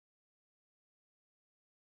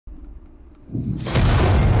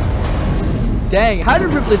Dang, how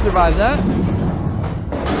did Ripley survive that?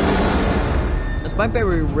 This might be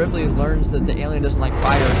where Ripley learns that the alien doesn't like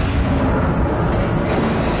fire.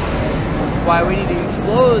 Which is why we need to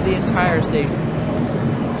explode the entire station.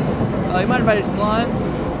 Oh, you mind if I just climb?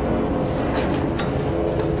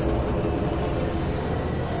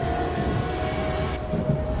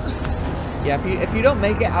 Yeah, if you don't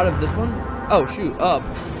make it out of this one, oh shoot, up.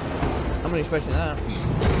 I'm not expecting that.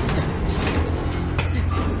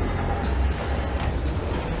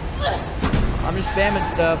 I'm just spamming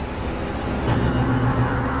stuff.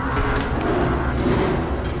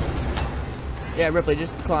 Yeah, Ripley,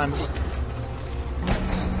 just climb.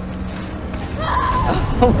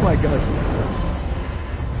 Oh my god.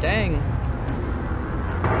 Dang.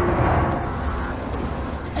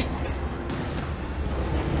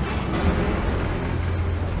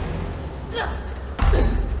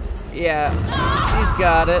 Yeah, he's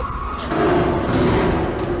got it.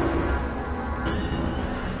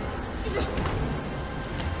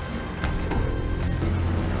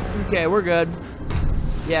 Okay, we're good.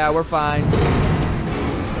 Yeah, we're fine.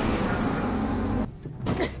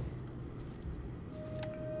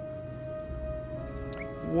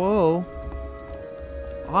 Whoa.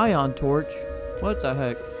 Ion torch? What the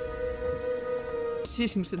heck?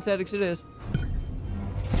 Seizing synthetics it is.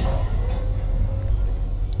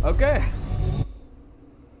 Okay.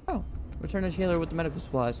 Oh, return to Taylor with the medical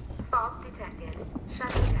supplies. Fault detected.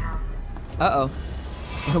 Shutting down. Uh-oh.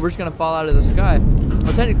 We're just gonna fall out of the sky.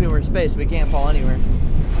 Well, technically we're in space, so we can't fall anywhere.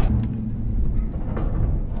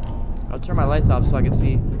 I'll turn my lights off so I can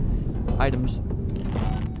see items.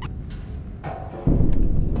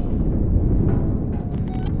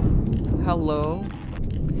 Hello.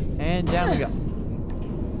 And down we go.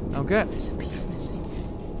 Okay. There's a piece missing.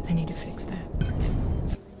 I need to fix that.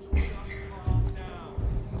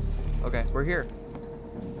 Okay, we're here.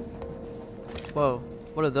 Whoa,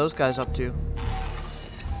 what are those guys up to?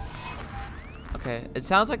 Okay, it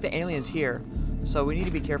sounds like the alien's here, so we need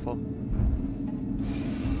to be careful.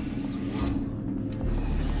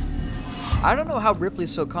 I don't know how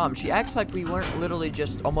Ripley's so calm. She acts like we weren't literally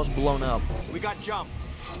just almost blown up. We got jumped.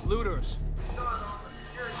 Looters.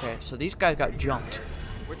 Okay, so these guys got jumped.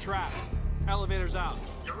 We're trapped. Elevator's out.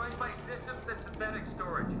 You're running by systems and synthetic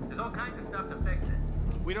storage. There's all kinds of stuff to fix it.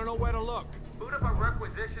 We don't know where to look. Boot up a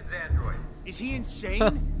requisitions android. Is he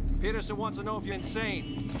insane? Peterson wants to know if you're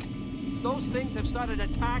insane. Those things have started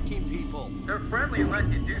attacking people. They're friendly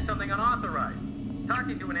unless you do something unauthorized.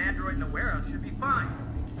 Talking to an android in a warehouse should be fine.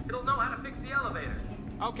 It'll know how to fix the elevator.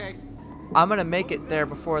 Okay. I'm gonna make it there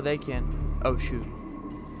before they can. Oh shoot.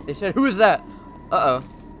 They said, who is that? Uh-oh.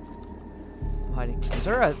 I'm hiding. Is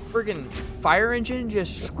there a friggin' fire engine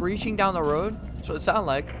just screeching down the road? That's what it sounded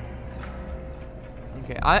like.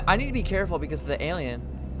 Okay, I need to be careful because of the alien.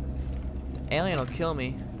 The alien will kill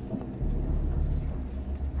me.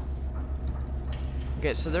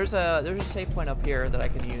 Okay, so there's a safe point up here that I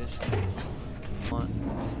can use.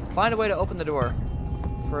 Find a way to open the door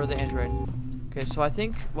for the android. Okay, so I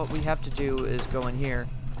think what we have to do is go in here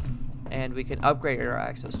and we can upgrade our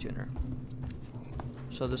access tuner.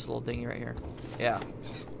 So this little thingy right here. Yeah.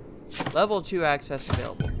 Level 2 access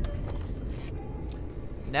available.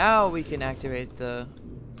 Now we can activate the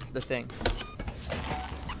thing.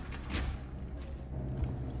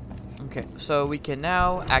 Okay, so we can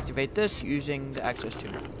now activate this using the access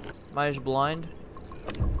tuner. Am I just blind?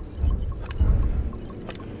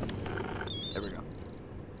 There we go.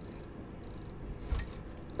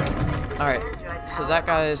 Alright, so that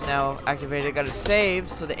guy is now activated. Got it saved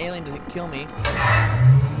so the alien doesn't kill me.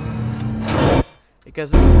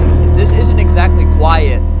 Because this isn't exactly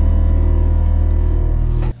quiet.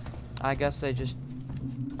 I guess they just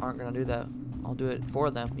aren't gonna do that. I'll do it for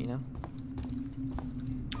them, you know?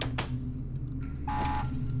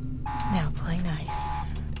 Now play nice.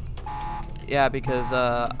 Yeah, because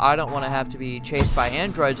I don't want to have to be chased by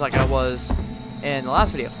androids like I was in the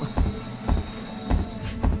last video.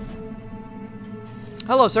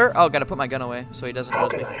 Hello, sir. Oh, gotta put my gun away so he doesn't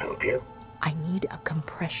notice me. How can I help you? I need a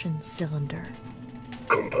compression cylinder.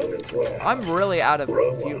 Components where? I'm really out of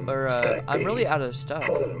fuel, or Stack I'm B. really out of stuff.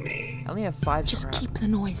 Follow me. I only have 5 Just scrap. keep the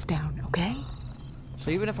noise down, okay?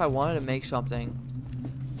 So even if I wanted to make something,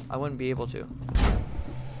 I wouldn't be able to.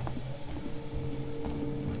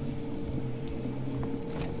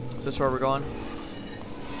 Is this where we're going?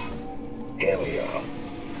 Here we are.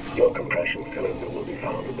 Your compression cylinder will be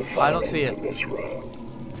found at the far I don't see end it. of this row.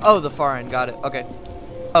 Oh, the far end. Got it. Okay.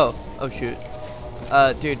 Oh shoot.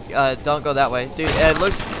 Dude, don't go that way. Dude, it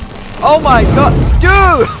looks... Oh my god!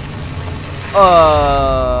 Dude!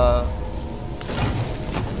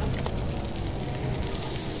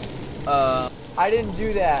 didn't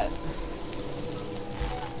do that.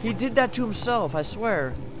 He did that to himself, I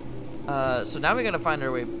swear. So now we gotta find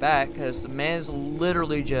our way back, because the man's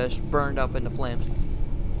literally just burned up into flames.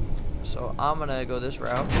 So I'm gonna go this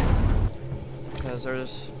route, because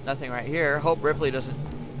there's nothing right here. Hope Ripley doesn't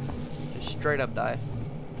just straight up die.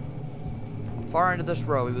 Far into this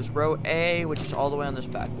row. It was row A, which is all the way on this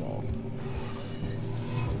back wall.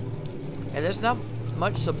 And there's not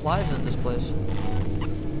much supplies in this place.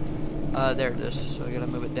 There it is, so I gotta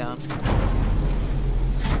move it down.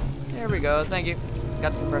 There we go, thank you.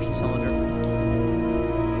 Got the compression cylinder.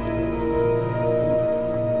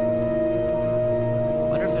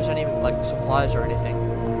 Wonder if there's any, like, supplies or anything.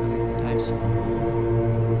 Nice.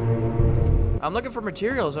 I'm looking for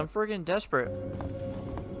materials, I'm freaking desperate.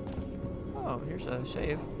 Oh, here's a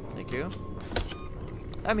save. Thank you.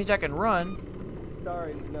 That means I can run.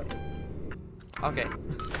 Sorry, nothing. Okay.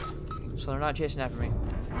 So they're not chasing after me.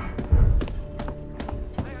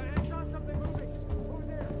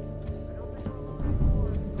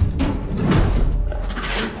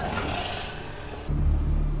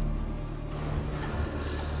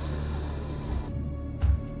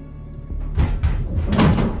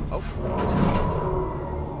 Oh.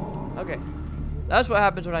 Okay. That's what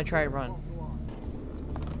happens when I try and run.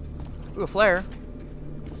 Ooh, a flare.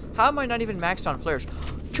 How am I not even maxed on flares?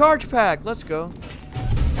 Charge pack! Let's go.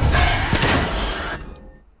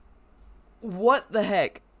 What the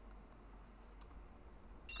heck?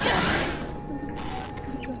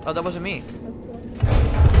 Oh, that wasn't me.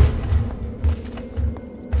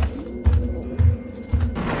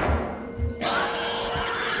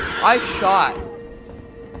 I shot.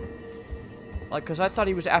 Like, cause I thought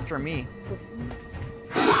he was after me.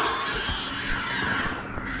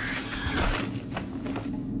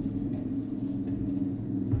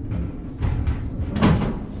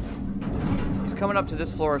 He's coming up to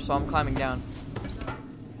this floor, so I'm climbing down.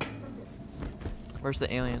 Where's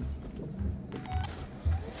the alien?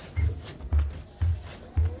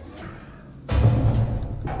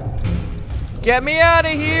 Get me out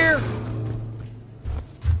of here!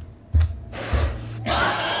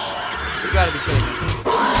 You gotta be kidding me.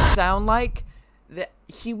 Sound like that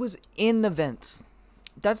he was in the vents.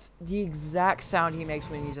 That's the exact sound he makes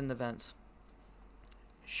when he's in the vents.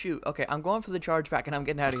 Shoot. Okay, I'm going for the charge pack and I'm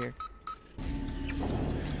getting out of here.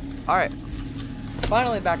 Alright.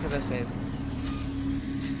 Finally back to this save.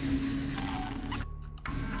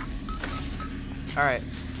 Alright.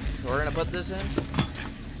 So we're gonna put this in.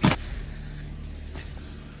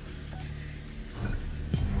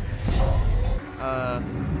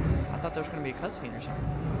 I thought there was gonna be a cutscene or something.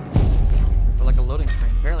 Or like a loading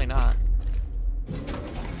screen. Apparently not.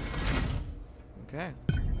 Okay.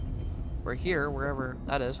 We're here, wherever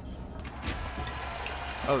that is.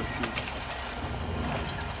 Oh shoot.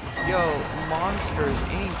 Yo, Monsters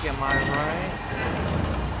Inc., am I right?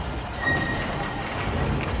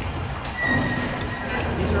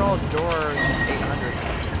 These are all doors 800.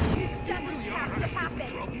 This doesn't have to happen.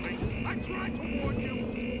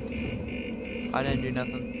 I didn't do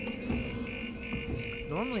nothing.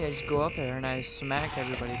 Normally I just go up there and I smack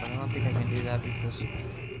everybody, but I don't think I can do that because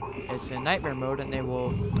it's in nightmare mode and they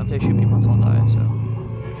will, if they shoot me once, I'll die, so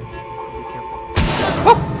be careful.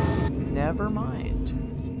 Oh! Never mind.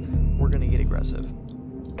 We're gonna get aggressive.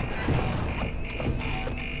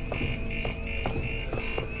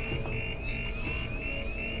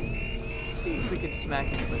 Let's see if we can smack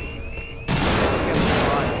anybody.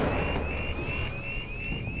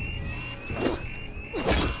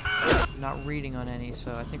 Not reading on any,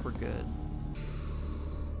 so I think we're good.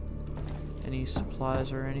 Any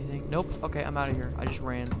supplies or anything? Nope. Okay, I'm out of here. I just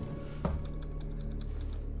ran.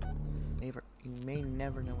 You may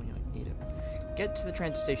never know when you need it. Get to the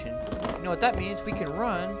transit station. You know what that means? We can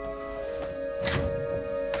run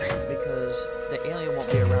because the alien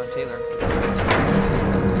won't be around Taylor.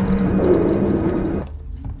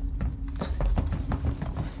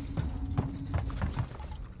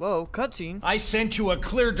 Whoa, cutscene. I sent you a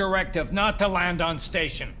clear directive not to land on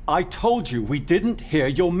station. I told you we didn't hear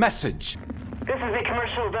your message. This is the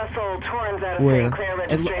commercial vessel Torrens out of Where? St. Clair,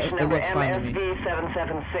 registration It number looks fine to me.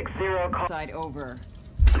 MSV7760. Call Side over.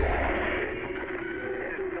 This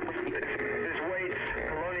waits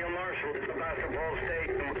Colonial Marshal about to Ball State.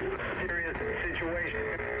 Serious situation.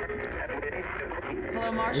 Hello,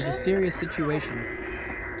 There's Marshall? a serious situation.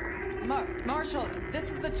 Marshall, this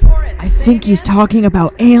is the Torrens. I think he's talking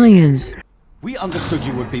about aliens. We understood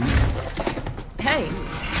you would be... Hey,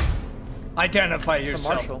 Identify It's a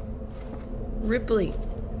yourself. Marshall. Ripley,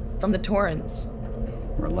 from the Torrens.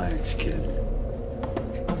 Relax, kid.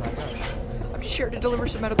 Oh my gosh. I'm just here to deliver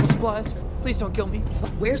some medical supplies. Please don't kill me.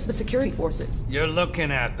 Where's the security forces? You're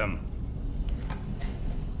looking at them.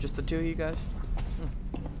 Just the two of you guys?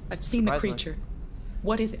 I've seen the Surprisingly. creature.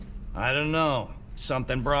 What is it? I don't know.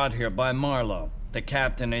 Something brought here by Marlowe, the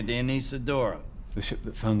captain of the Anisadora. The ship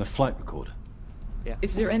that found the flight recorder.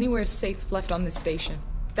 Is there anywhere safe left on this station?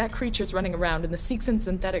 That creature's running around, and the Seeks and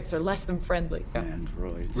synthetics are less than friendly.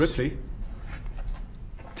 Androids. Ripley.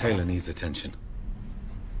 Taylor needs attention.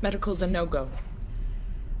 Medical's a no-go.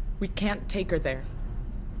 We can't take her there.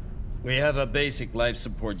 We have a basic life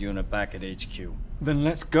support unit back at HQ. Then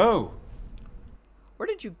let's go. Where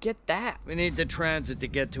did you get that? We need the transit to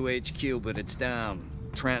get to HQ, but it's down.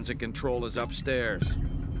 Transit control is upstairs.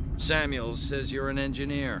 Samuels says you're an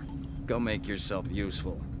engineer. Go make yourself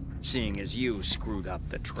useful, seeing as you screwed up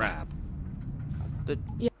the trap.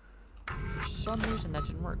 Yeah. For some reason that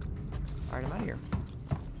didn't work. Alright, I'm out of here.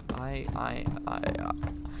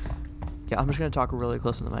 Yeah, I'm just gonna talk really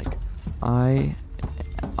close to the mic.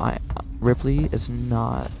 Ripley is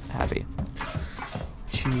not happy.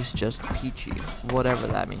 She's just peachy, whatever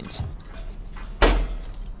that means.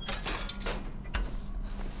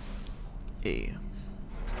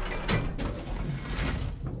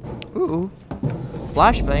 Ooh,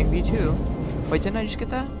 flashbang V2. Wait, didn't I just get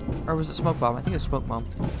that? Or was it smoke bomb? I think it's smoke bomb.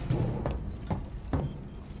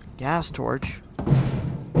 Gas torch.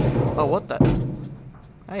 Oh, what the?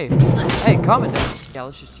 Hey, calm it down. Yeah,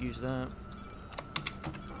 let's just use that.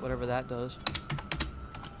 Whatever that does.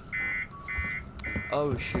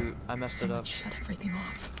 Oh shoot, I messed it up. Shut everything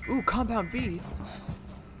off. Ooh, compound B.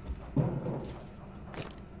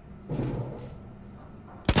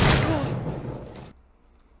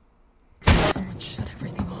 Someone shut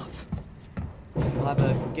everything off. We'll have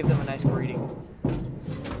to give them a nice greeting.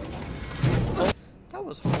 That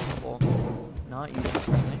was horrible. Not user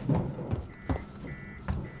friendly.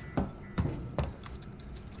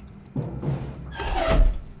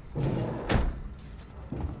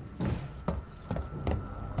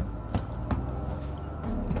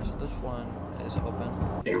 Okay, so this one is open.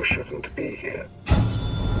 You shouldn't be here.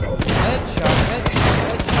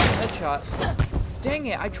 Headshot. Dang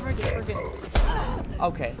it, I tried to friggin'...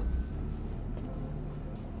 Okay.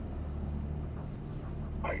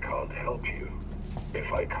 I can't help you.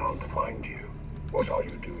 If I can't find you, what are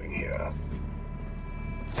you doing here?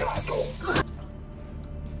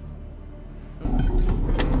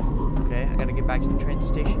 Okay, I gotta get back to the train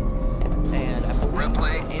station. And I believe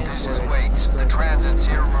Ripley, this is Waits. The transit's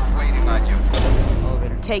here. We're waiting on you.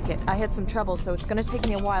 Elevator. Take it. I had some trouble, so it's gonna take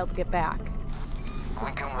me a while to get back.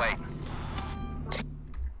 We can wait.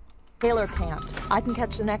 Taylor can't. I can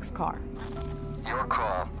catch the next car. Your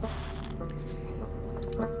call.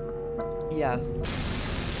 Yeah.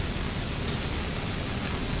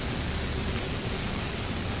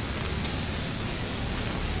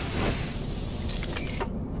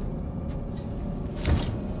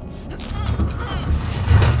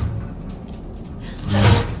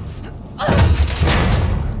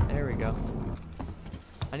 There we go.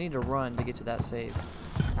 I need to run to get to that save.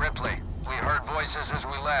 Ripley, we heard voices as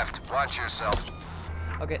we left. Watch yourself.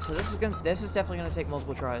 Okay, so this is definitely gonna take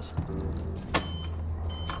multiple tries.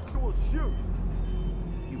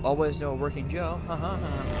 You always know a working Joe.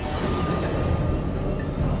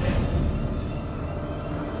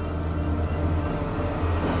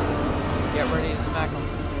 Get ready to smack him.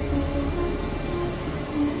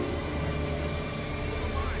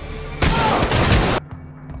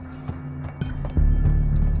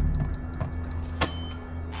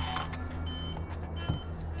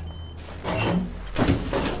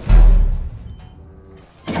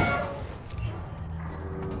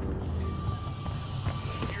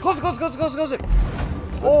 Close it.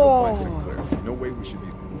 Oh! No way we should be.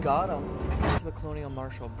 Got him. To the Colonial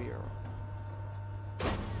Marshal Bureau.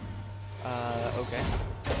 Okay.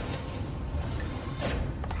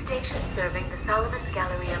 Station serving the Solomon's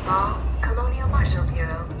Galleria Mall, Colonial Marshal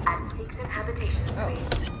Bureau, and Seeks and Habitation Suites.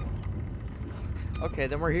 Okay,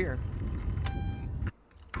 then we're here.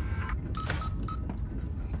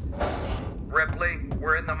 Ripley,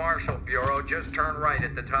 we're in the Marshal Bureau. Just turn right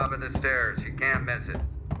at the top of the stairs. You can't miss it.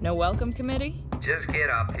 No welcome committee? Just get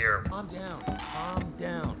up here. Calm down. Calm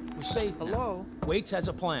down. We're safe. Hello. Now. Waits has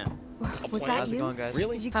a plan. Was that How's it you? going, guys?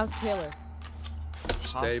 Really? How's Taylor?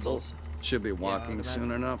 Stable. Hostiles. Should be walking I'd soon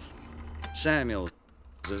imagine. enough. Samuels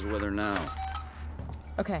is with her now.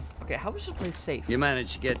 Okay. Okay, how is this place safe? You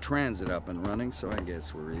managed to get transit up and running, so I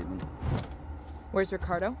guess we're even. Where's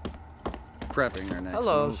Ricardo? Prepping her next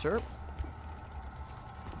Hello, move. sir.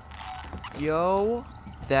 Yo,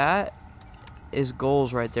 that is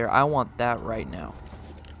goals right there. I want that right now.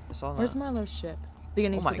 I saw that. Where's Marlowe's ship? The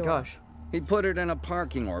Anisadora. Oh my gosh. He put it in a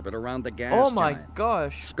parking orbit around the gas Oh my giant.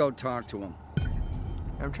 gosh. Just go talk to him.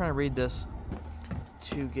 I'm trying to read this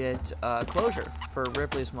to get closure for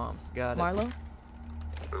Ripley's mom. Got it. Marlo?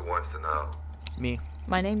 Who wants to know? Me.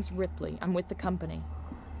 My name's Ripley. I'm with the company.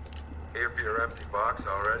 Here for your empty box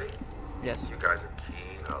already? Yes. You guys are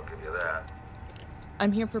keen, I'll give you that.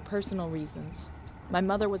 I'm here for personal reasons. My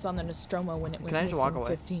mother was on the Nostromo when it went Can I just walk missing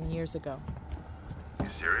away? 15 years ago. You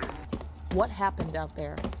serious? What happened out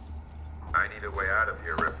there? I need a way out of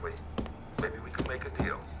here, Ripley. Maybe we can make a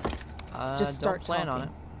deal. Just start don't plan talking. on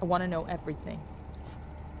it. I want to know everything.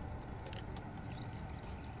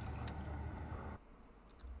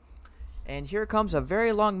 And here comes a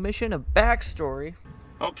very long mission of backstory.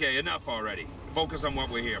 Okay, enough already. Focus on what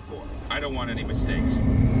we're here for. I don't want any mistakes.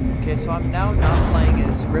 Okay, so I'm now not playing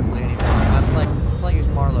as Ripley anymore. I'm playing as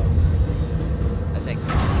Marlo. I think.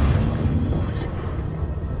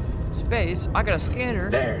 Space, I got a scanner.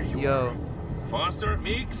 There you Yo. Foster,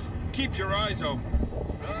 Meeks, keep your eyes open.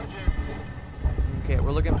 Okay,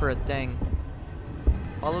 we're looking for a thing.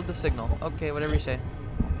 Follow the signal. Okay, whatever you say.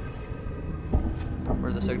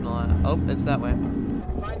 Where's the signal at? Oh, it's that way.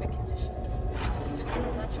 Climate conditions. It's just a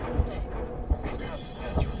natural state.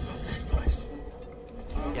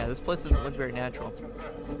 Yeah, this place doesn't look very natural.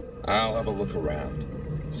 I'll have a look around.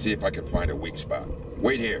 See if I can find a weak spot.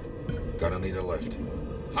 Wait here. Gonna need a lift.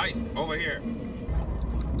 Heist, over here.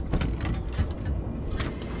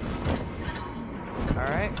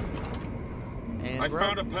 Alright. And I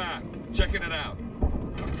found a path. Checking it out.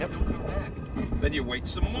 Yep. Then you wait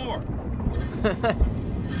some more.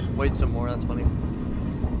 Wait some more, that's funny.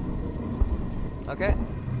 Okay,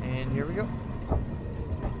 and here we go.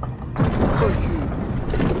 Oh shoot.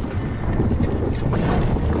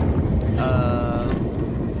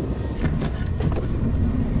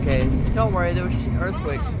 Okay, don't worry, there was just an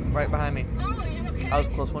earthquake right behind me. That was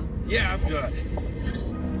a close one. Yeah, I'm good.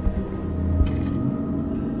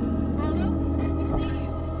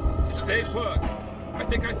 Stay put. I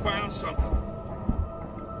think I found something.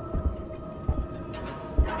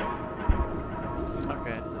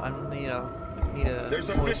 Okay, I need a There's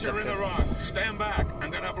a voice fissure in the rock. Stand back. I'm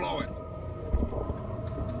gonna blow it.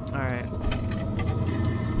 Alright.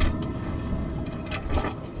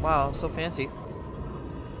 Wow, so fancy.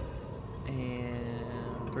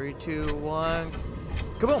 And 3, 2, 1.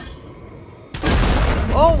 Kaboom!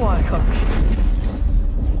 Oh my gosh.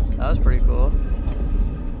 That was pretty cool.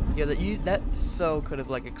 Yeah, that so could have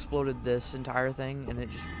like exploded this entire thing and it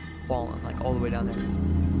just fallen like all the way down there.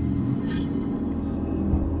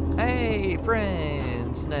 Hey,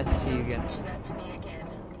 friends! Nice to see you again.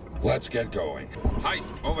 Let's get going.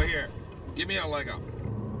 Heist, over here. Give me a leg up.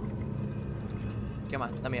 Come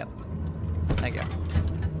on, let me up. Thank you.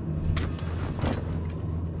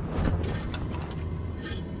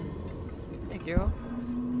 Thank you.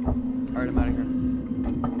 Alright, I'm out of here.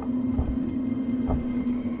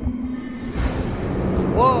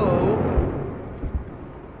 Whoa!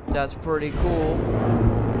 That's pretty cool.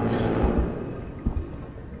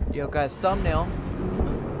 Yo, guys, thumbnail.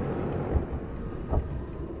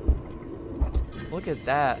 Look at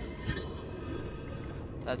that.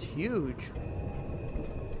 That's huge.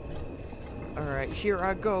 Alright, here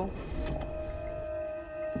I go.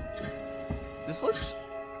 This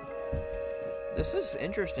is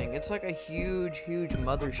interesting. It's like a huge, huge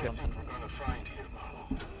mothership.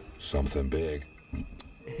 Something big.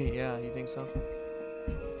 Yeah, you think so?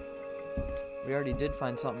 We already did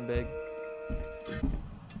find something big.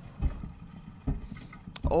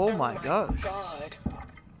 Oh my gosh.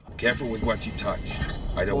 Careful with what you touch.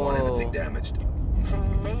 I don't want anything damaged. It's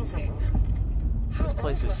amazing. This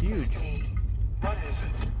place is huge. What is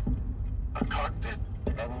it? A cockpit?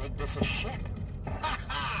 Then make this a ship.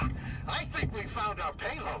 I think we found our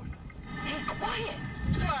payload. Hey, quiet.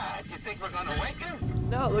 What? You think we're gonna wake him?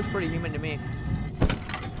 No, it looks pretty human to me.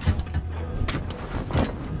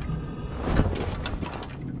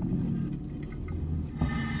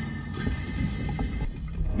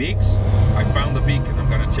 Meeks, I found the beacon. I'm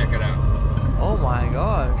gonna check it out. Oh my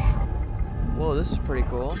gosh. Whoa, this is pretty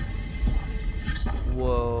cool.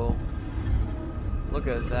 Whoa. Look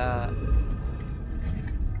at that.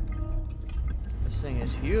 This thing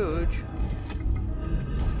is huge.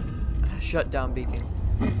 Shutdown beacon.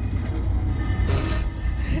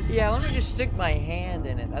 Yeah, let me just stick my hand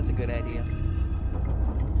in it. That's a good idea.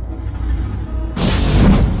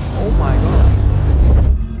 Oh my gosh.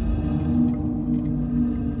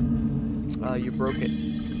 You broke it.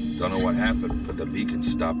 Don't know what happened, but the beacon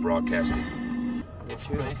stopped broadcasting. This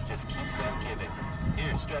place just keeps on giving.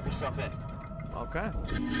 Here, strap yourself in. Okay.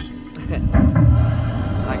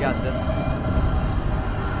 I got this.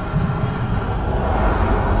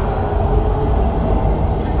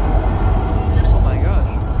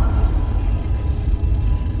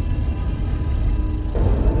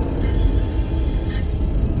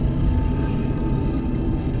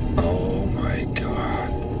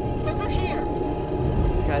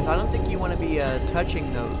 Guys, I don't think you want to be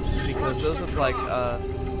touching those, because those look like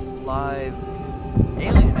live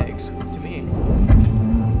alien eggs to me.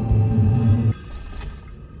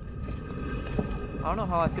 I don't know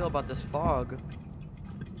how I feel about this fog,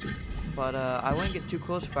 but I wouldn't get too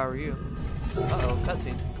close if I were you. Uh-oh,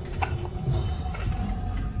 cutscene.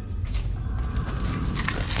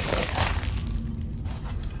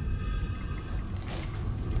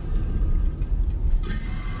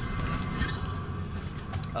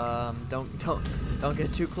 Don't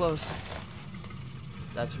get too close.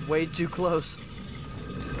 That's way too close.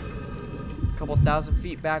 A couple thousand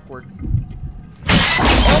feet backward.